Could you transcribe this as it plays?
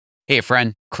Hey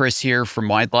friend, Chris here from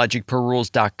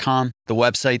WideLogicProRules.com, the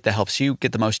website that helps you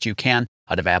get the most you can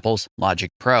out of Apple's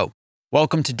Logic Pro.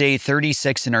 Welcome to day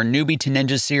 36 in our Newbie to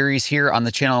Ninja series here on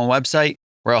the channel and website,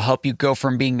 where I'll help you go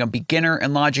from being a beginner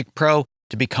in Logic Pro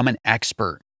to become an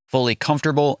expert, fully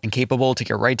comfortable and capable to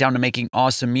get right down to making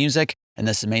awesome music in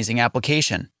this amazing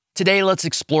application. Today, let's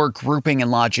explore grouping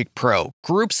in Logic Pro.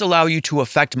 Groups allow you to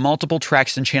affect multiple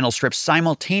tracks and channel strips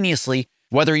simultaneously,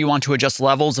 whether you want to adjust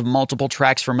levels of multiple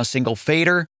tracks from a single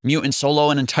fader, mute and solo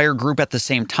an entire group at the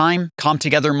same time, comp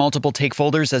together multiple take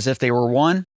folders as if they were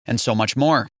one, and so much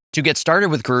more. To get started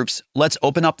with groups, let's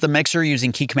open up the mixer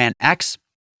using key command X.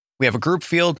 We have a group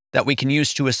field that we can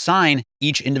use to assign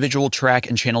each individual track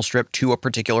and channel strip to a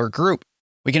particular group.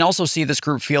 We can also see this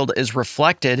group field is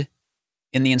reflected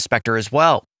in the inspector as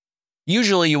well.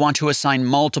 Usually you want to assign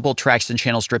multiple tracks and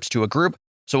channel strips to a group.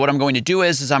 So what I'm going to do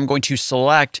is I'm going to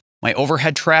select my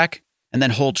overhead track and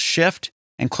then hold shift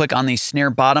and click on the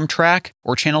snare bottom track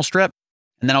or channel strip.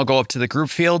 And then I'll go up to the group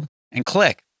field and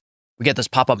click. We get this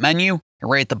pop-up menu,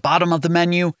 and right at the bottom of the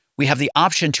menu, we have the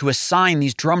option to assign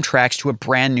these drum tracks to a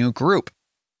brand new group.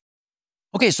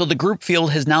 Okay, so the group field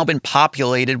has now been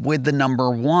populated with the number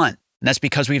 1. And that's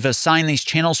because we've assigned these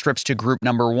channel strips to group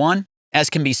number 1. As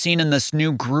can be seen in this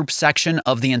new group section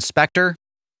of the inspector,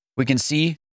 we can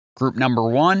see group number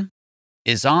 1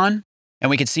 is on, and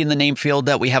we can see in the name field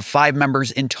that we have 5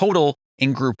 members in total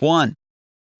in group 1.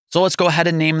 So let's go ahead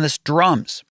and name this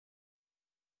drums.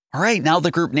 All right, now the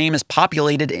group name is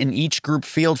populated in each group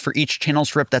field for each channel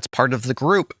strip that's part of the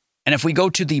group. And if we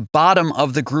go to the bottom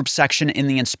of the group section in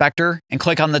the inspector and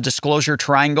click on the disclosure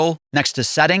triangle next to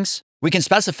settings, we can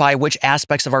specify which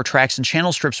aspects of our tracks and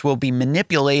channel strips will be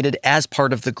manipulated as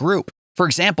part of the group. For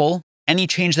example, any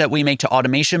change that we make to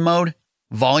automation mode,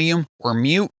 volume, or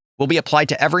mute will be applied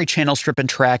to every channel strip and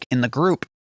track in the group.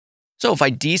 So if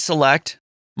I deselect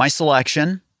my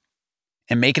selection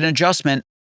and make an adjustment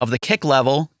of the kick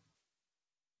level,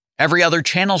 every other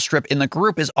channel strip in the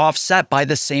group is offset by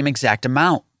the same exact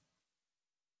amount.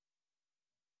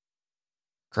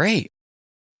 Great.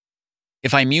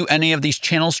 If I mute any of these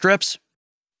channel strips,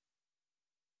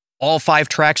 all 5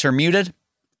 tracks are muted.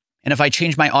 And if I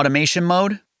change my automation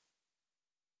mode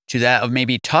to that of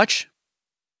maybe touch,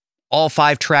 all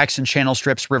 5 tracks and channel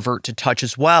strips revert to touch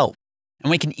as well. And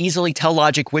we can easily tell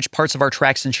Logic which parts of our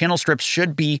tracks and channel strips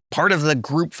should be part of the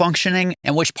group functioning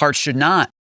and which parts should not.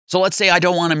 So let's say I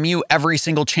don't want to mute every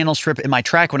single channel strip in my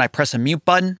track when I press a mute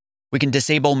button. We can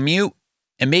disable mute,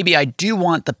 and maybe I do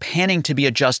want the panning to be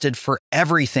adjusted for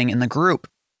everything in the group.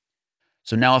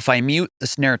 So now if I mute the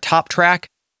snare top track,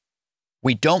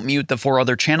 we don't mute the 4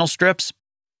 other channel strips.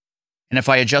 And if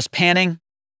I adjust panning,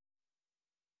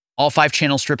 all 5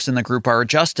 channel strips in the group are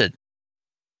adjusted.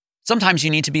 Sometimes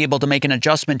you need to be able to make an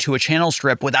adjustment to a channel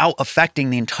strip without affecting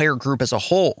the entire group as a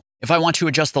whole. If I want to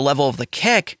adjust the level of the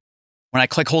kick, when I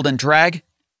click, hold, and drag,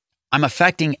 I'm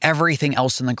affecting everything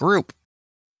else in the group.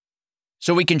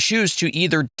 So we can choose to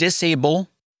either disable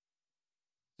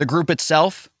the group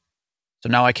itself, so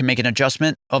now I can make an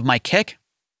adjustment of my kick,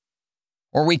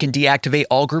 or we can deactivate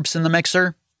all groups in the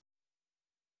mixer,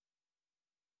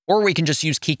 or we can just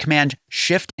use key command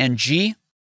Shift and G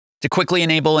to quickly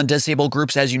enable and disable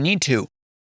groups as you need to.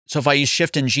 So if I use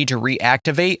Shift and G to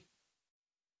reactivate,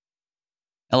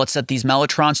 now let's set these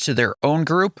mellotrons to their own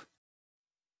group.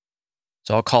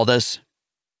 So I'll call this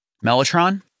mellotron.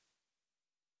 And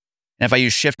if I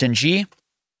use Shift and G,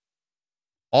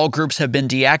 all groups have been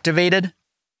deactivated.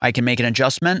 I can make an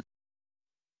adjustment,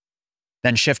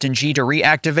 then Shift and G to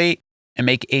reactivate and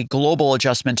make a global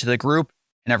adjustment to the group,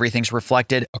 and everything's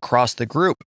reflected across the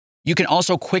group. You can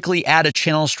also quickly add a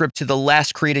channel strip to the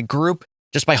last created group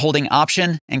just by holding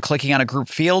Option and clicking on a group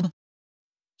field.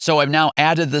 So I've now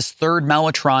added this 3rd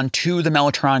mellotron to the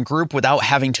mellotron group without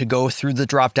having to go through the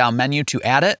drop-down menu to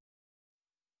add it.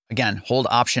 Again, hold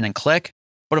Option and click.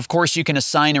 But of course, you can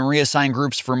assign and reassign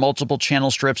groups for multiple channel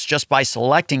strips just by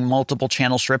selecting multiple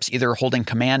channel strips, either holding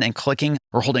Command and clicking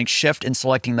or holding Shift and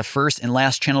selecting the first and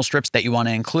last channel strips that you want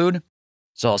to include.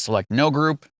 So I'll select No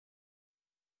Group,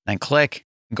 then click,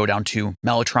 and go down to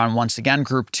Mellotron once again,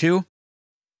 Group 2. And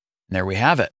there we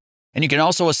have it. And you can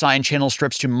also assign channel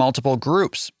strips to multiple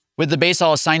groups. With the bass,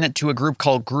 I'll assign it to a group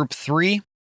called Group 3,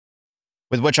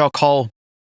 with which I'll call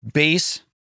Bass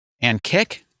and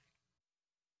Kick.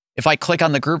 If I click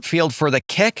on the group field for the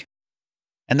kick,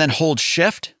 and then hold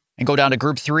Shift and go down to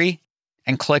Group 3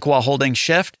 and click while holding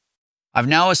Shift, I've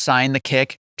now assigned the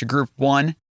kick to Group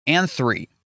 1 and 3.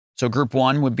 So Group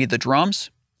 1 would be the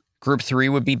drums, Group 3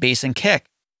 would be bass and kick.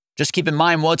 Just keep in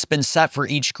mind what's been set for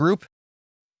each group.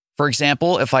 For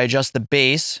example, if I adjust the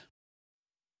bass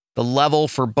The level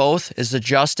for both is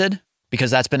adjusted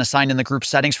because that's been assigned in the group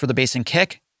settings for the bass and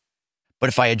kick. But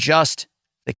if I adjust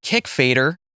the kick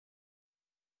fader,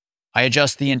 I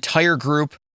adjust the entire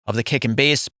group of the kick and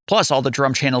bass, plus all the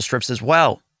drum channel strips as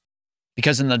well.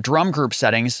 Because in the drum group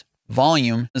settings,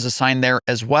 volume is assigned there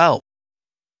as well.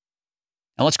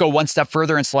 Now let's go one step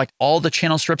further and select all the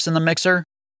channel strips in the mixer.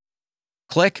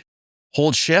 Click,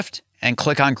 hold shift, and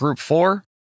click on group 4.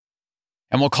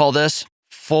 And we'll call this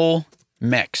full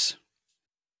mix.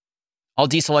 I'll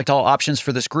deselect all options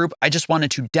for this group. I just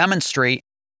wanted to demonstrate,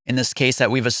 in this case,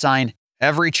 that we've assigned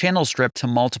every channel strip to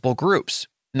multiple groups.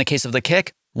 In the case of the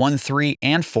kick, 1, 3,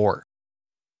 and 4.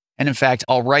 And in fact,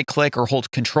 I'll right click or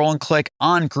hold Control and click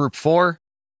on group 4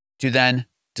 to then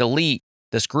delete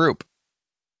this group.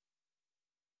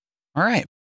 All right.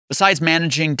 Besides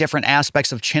managing different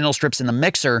aspects of channel strips in the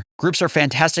mixer, groups are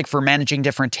fantastic for managing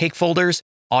different take folders,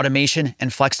 automation,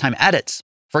 and flex time edits.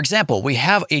 For example, we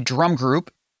have a drum group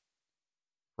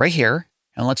right here,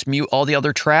 and let's mute all the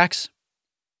other tracks.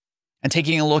 And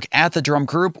taking a look at the drum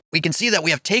group, we can see that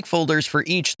we have take folders for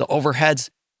each, the overheads,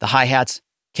 the hi-hats,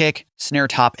 kick, snare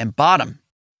top, and bottom.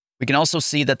 We can also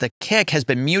see that the kick has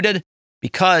been muted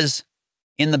because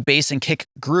in the bass and kick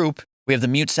group, we have the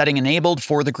mute setting enabled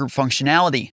for the group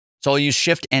functionality. So I'll use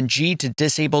Shift and G to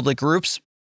disable the groups,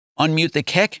 unmute the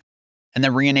kick, and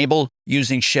then re-enable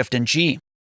using Shift and G.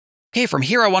 Okay, from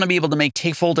here, I want to be able to make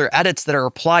take folder edits that are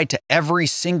applied to every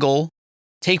single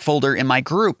take folder in my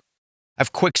group.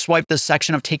 I've quick swiped this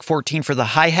section of take 14 for the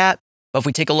hi-hat, but if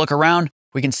we take a look around,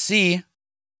 we can see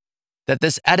that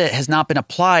this edit has not been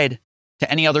applied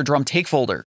to any other drum take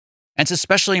folder. And it's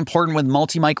especially important with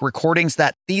multi-mic recordings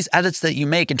that these edits that you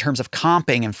make in terms of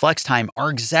comping and flex time are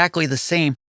exactly the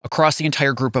same across the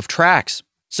entire group of tracks.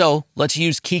 So let's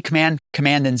use key command,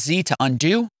 Command and Z to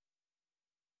undo.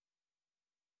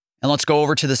 And let's go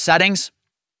over to the settings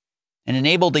and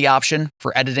enable the option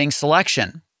for editing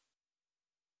selection.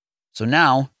 So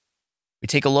now we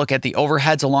take a look at the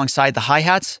overheads alongside the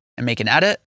hi-hats and make an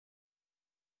edit.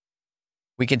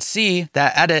 We can see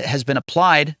that edit has been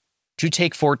applied to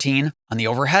take 14 on the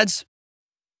overheads,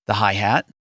 the hi-hat,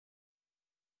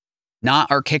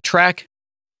 not our kick track,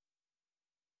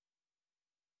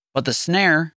 but the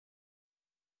snare,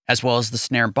 as well as the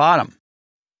snare bottom.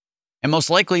 And most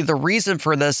likely the reason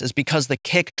for this is because the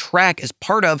kick track is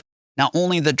part of not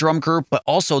only the drum group, but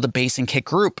also the bass and kick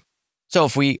group. So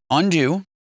if we undo,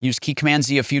 use key command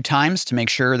Z a few times to make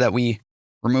sure that we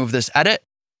remove this edit.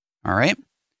 All right.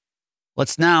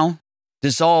 Let's now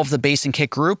dissolve the bass and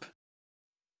kick group.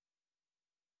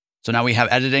 So now we have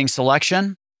editing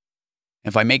selection.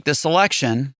 If I make this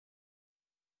selection,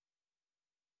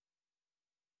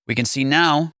 we can see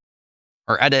now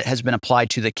our edit has been applied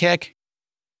to the kick,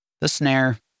 the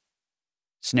snare,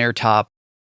 snare top,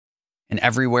 and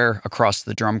everywhere across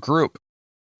the drum group.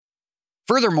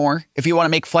 Furthermore, if you want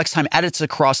to make flex time edits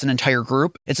across an entire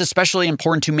group, it's especially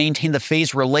important to maintain the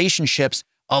phase relationships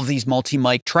of these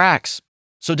multi-mic tracks.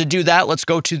 So to do that, let's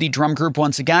go to the drum group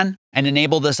once again and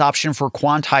enable this option for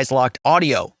quantize locked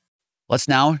audio. Let's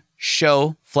now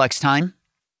show flex time.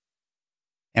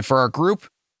 And for our group,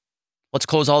 let's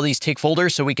close all these take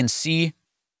folders so we can see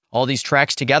all these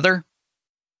tracks together.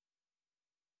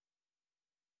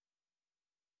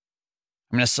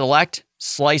 I'm going to select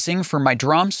slicing for my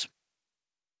drums.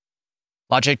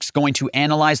 Logic's going to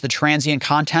analyze the transient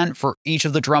content for each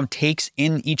of the drum takes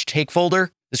in each take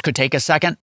folder. This could take a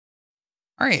second.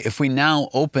 All right, if we now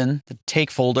open the take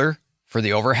folder for the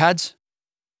overheads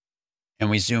and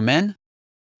we zoom in,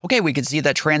 okay, we can see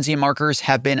that transient markers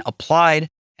have been applied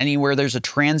anywhere there's a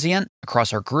transient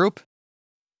across our group.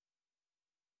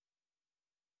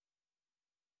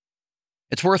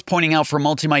 It's worth pointing out for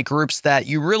multi-mic groups that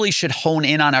you really should hone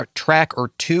in on a track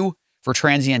or two for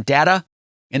transient data.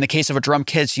 In the case of a drum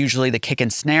kit, it's usually the kick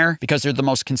and snare because they're the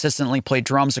most consistently played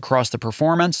drums across the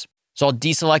performance. So I'll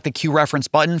deselect the cue reference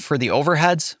button for the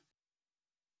overheads,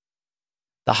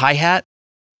 the hi-hat,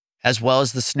 as well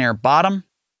as the snare bottom.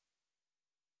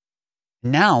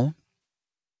 Now,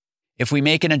 if we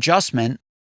make an adjustment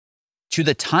to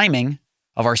the timing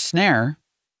of our snare,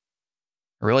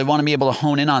 I really want to be able to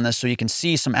hone in on this so you can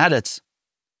see some edits.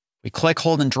 We click,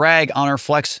 hold, and drag on our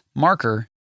flex marker.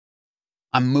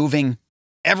 I'm moving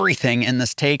everything in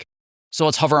this take. So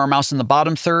let's hover our mouse in the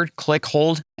bottom third, click,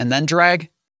 hold, and then drag.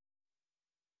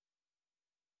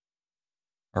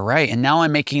 All right, and now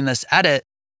I'm making this edit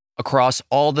across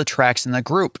all the tracks in the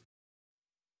group.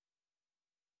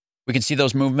 We can see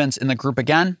those movements in the group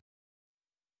again.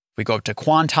 If we go up to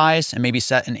quantize and maybe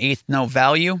set an 1/8 note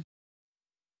value,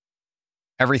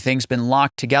 everything's been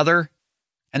locked together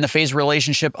and the phase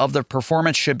relationship of the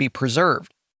performance should be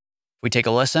preserved. we take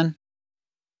a listen.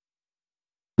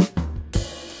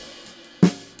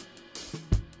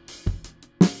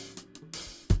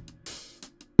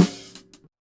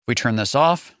 We turn this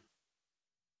off.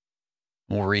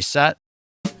 We'll reset.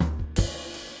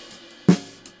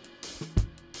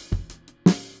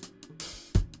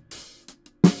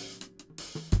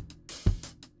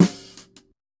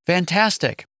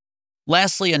 Fantastic.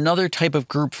 Lastly, another type of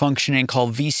group functioning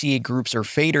called VCA groups or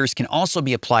faders can also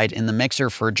be applied in the mixer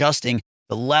for adjusting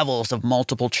the levels of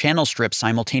multiple channel strips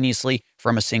simultaneously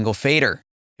from a single fader.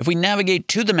 If we navigate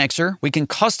to the mixer, we can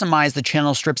customize the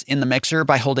channel strips in the mixer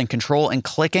by holding Control and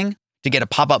clicking to get a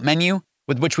pop-up menu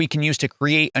with which we can use to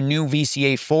create a new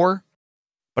VCA4.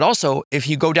 But also, if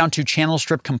you go down to channel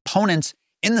strip components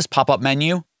in this pop-up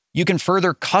menu, you can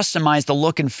further customize the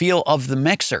look and feel of the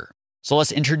mixer. So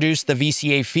let's introduce the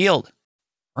VCA field.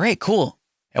 All right, cool.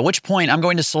 At which point I'm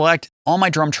going to select all my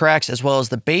drum tracks as well as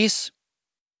the bass,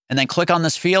 and then click on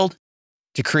this field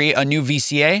to create a new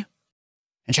VCA.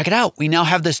 And check it out. We now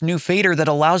have this new fader that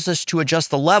allows us to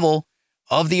adjust the level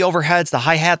of the overheads, the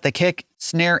hi-hat, the kick,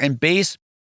 snare, and bass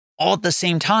all at the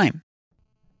same time.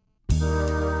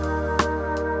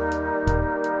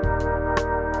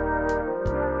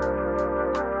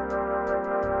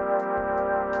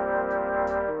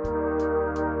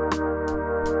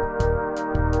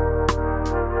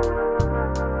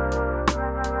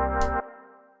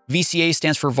 VCA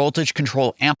stands for Voltage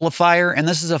Control Amplifier, and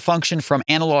this is a function from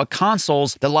analog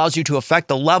consoles that allows you to affect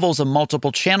the levels of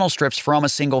multiple channel strips from a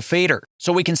single fader.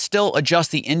 So we can still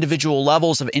adjust the individual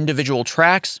levels of individual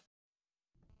tracks,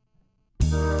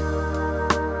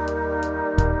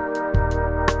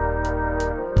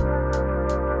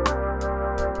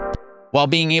 while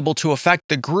being able to affect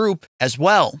the group as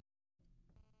well.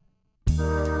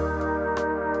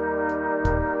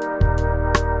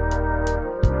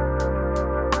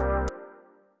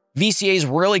 VCAs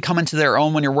really come into their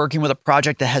own when you're working with a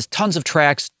project that has tons of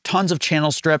tracks, tons of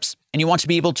channel strips, and you want to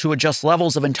be able to adjust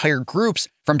levels of entire groups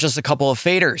from just a couple of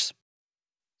faders.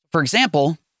 For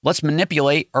example, let's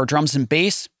manipulate our drums and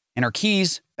bass and our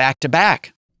keys back to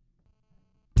back.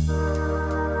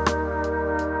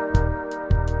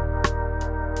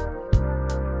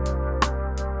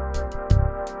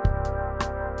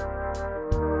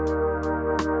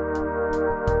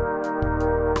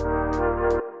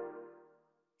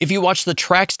 If you watch the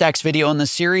track stacks video in this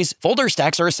series, folder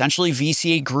stacks are essentially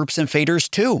VCA groups and faders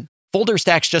too. Folder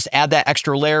stacks just add that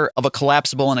extra layer of a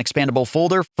collapsible and expandable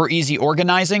folder for easy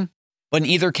organizing. But in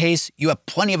either case, you have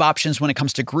plenty of options when it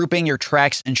comes to grouping your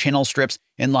tracks and channel strips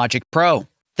in Logic Pro.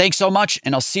 Thanks so much,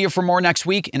 and I'll see you for more next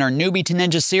week in our Newbie to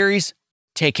Ninja series.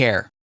 Take care.